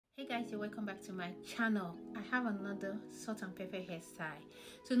guys, you're welcome back to my channel. I have another salt and pepper hairstyle.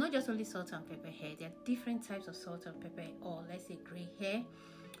 So not just only salt and pepper hair, there are different types of salt and pepper, or let's say gray hair.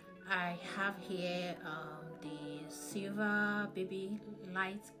 I have here the silver baby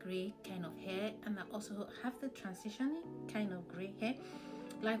light gray kind of hair, and I also have the transitioning kind of gray hair.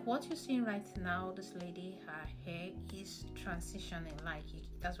 Like what you're seeing right now, this lady, her hair is transitioning, like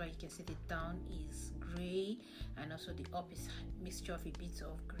that's why you can see the down is gray and also the up is mixture of a bit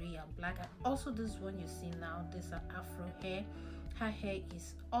of gray and black. And also this one you see now, this is afro hair. Her hair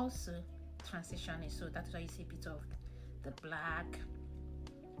is also transitioning, so that's why you see a bit of the black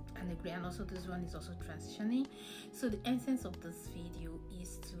and the gray, and also this one is also transitioning. So the essence of this video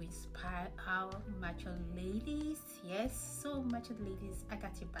is to inspire our mature ladies. Yes, so mature ladies, I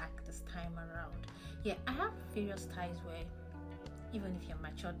got you back this time around. Yeah, I have various styles where even if you're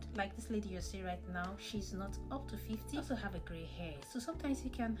matured, like this lady you see right now, she's not up to 50, also have a gray hair. So sometimes you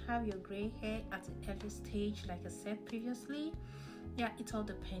can have your gray hair at an early stage, like I said previously. Yeah, it all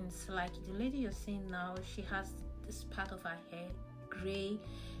depends. Like the lady you're seeing now, she has this part of her hair gray.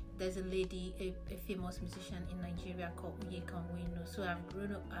 There's a lady, a famous musician in Nigeria called hayek. So I've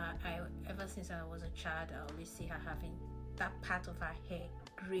grown up, ever since I was a child, I always see her having that part of her hair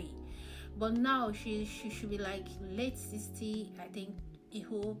gray. But now she should be like late 60. I think a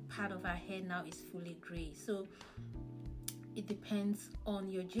whole part of her hair now is fully gray. So it depends on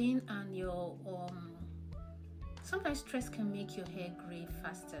your gene and your sometimes stress can make your hair gray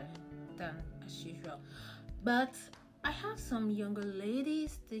faster than as usual. But I have some younger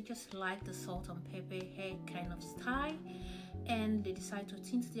ladies, they just like the salt and pepper hair kind of style, and they decide to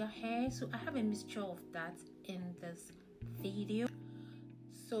tint their hair. So I have a mixture of that in this video.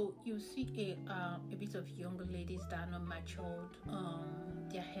 So you see a bit of younger ladies that are not matured,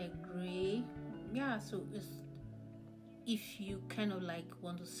 their hair gray. Yeah, so it's, if you kind of like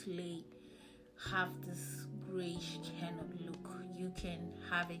want to slay, have this grayish kind of look, you can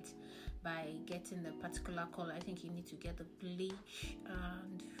have it by getting the particular color. I think you need to get the bleach,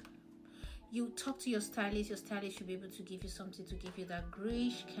 and you talk to your stylist. Your stylist should be able to give you something to give you that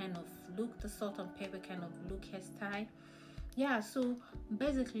grayish kind of look, the salt and pepper kind of look hairstyle. Yeah, so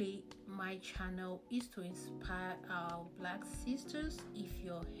basically my channel is to inspire our black sisters. If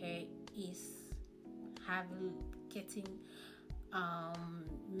your hair is getting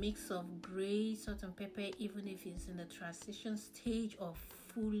mix of gray, salt and pepper, even if it's in the transition stage of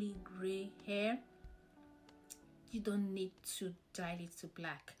fully gray hair, you don't need to dye it to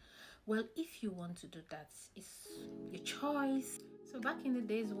black. Well, if you want to do that, it's your choice. So back in the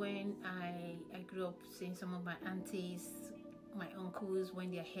days when I grew up seeing some of my aunties, my uncles,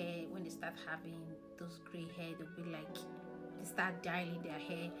 when they start having those gray hair, they'll be like, they start dyeing their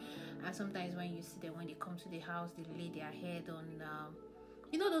hair. And sometimes when you see them, when they come to the house, they lay their head on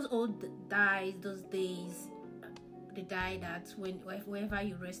you know those old dyes, those days, the dye that wherever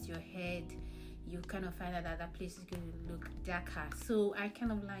you rest your head, you kind of find out that that place is going to look darker. So I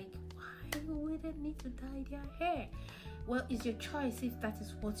kind of like, why would they need to dye their hair? Well, it's your choice if that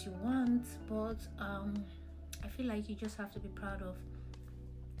is what you want, but I feel like you just have to be proud of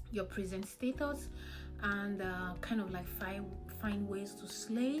your present status and kind of like find ways to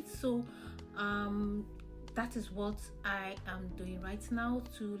slay it. So that is what I am doing right now,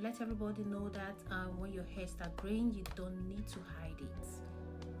 to let everybody know that when your hair starts graying, you don't need to hide it.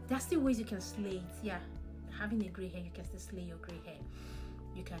 There are still ways you can slay it. Yeah, having a gray hair, you can still slay your gray hair.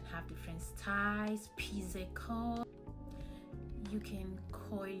 You can have different styles, pizza curl, you can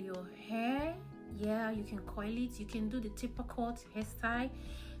coil your hair. Yeah, you can coil it. You can do the taper cut hairstyle,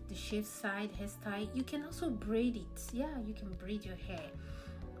 the shaved side hairstyle. You can also braid it. Yeah, you can braid your hair.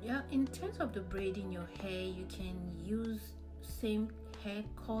 Yeah, in terms of the braiding your hair, you can use same hair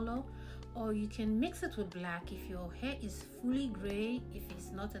color, or you can mix it with black. If your hair is fully gray, if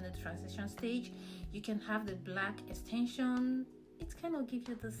it's not in the transition stage, you can have the black extension. It kind of gives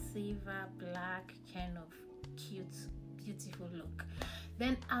you the silver black kind of cute, beautiful look.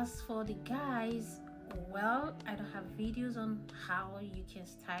 Then as for the guys, well, I don't have videos on how you can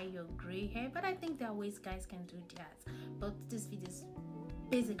style your gray hair, but I think there are ways guys can do that. But this video is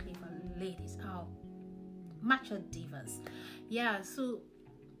basically for ladies, our mature divas. Yeah, so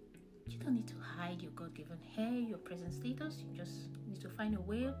you don't need to hide your God-given hair, your present status. You just need to find a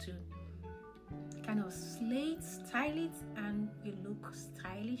way to kind of slay it, style it, and you look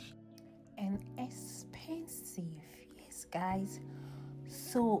stylish and expensive. Yes, guys.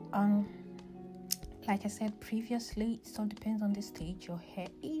 So like I said previously, it all depends on the stage your hair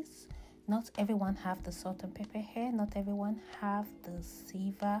is. Not everyone have the salt and pepper hair, not everyone have the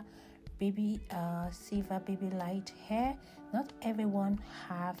silver baby silver baby light hair. Not everyone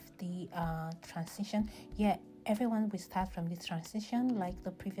have the transition. Yeah, everyone will start from the transition, like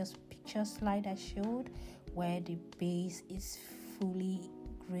the previous picture slide I showed, where the base is fully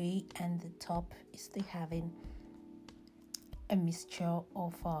gray and the top is still having a mixture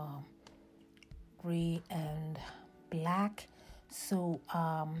of gray and black. So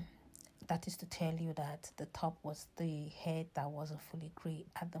that is to tell you that the top was the hair that wasn't fully gray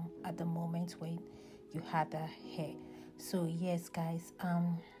at the moment when you had the hair. So yes guys,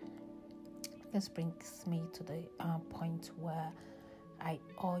 this brings me to the point where I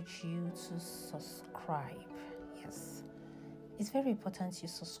urge you to subscribe. Yes, it's very important you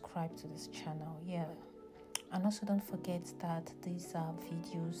subscribe to this channel. Yeah, and also don't forget that these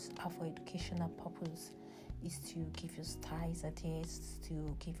videos are for educational purpose. Is to give you styles, ideas, to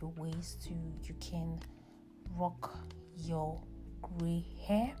give you ways to you can rock your gray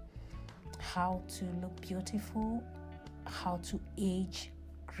hair, how to look beautiful, how to age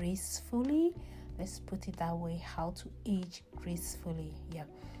gracefully. Let's put it that way, how to age gracefully. Yeah,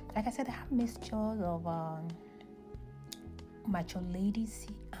 like I said, I have mixtures of mature ladies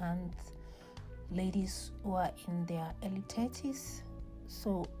and ladies who are in their early 30s.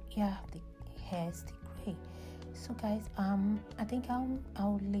 So yeah, the hair is still gray. So guys, I think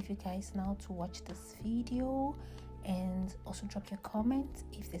I'll leave you guys now to watch this video, and also drop your comment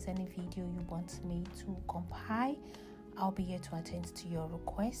if there's any video you want me to compile. I'll be here to attend to your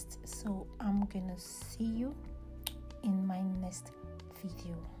request. So I'm gonna see you in my next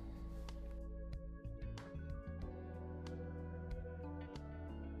video.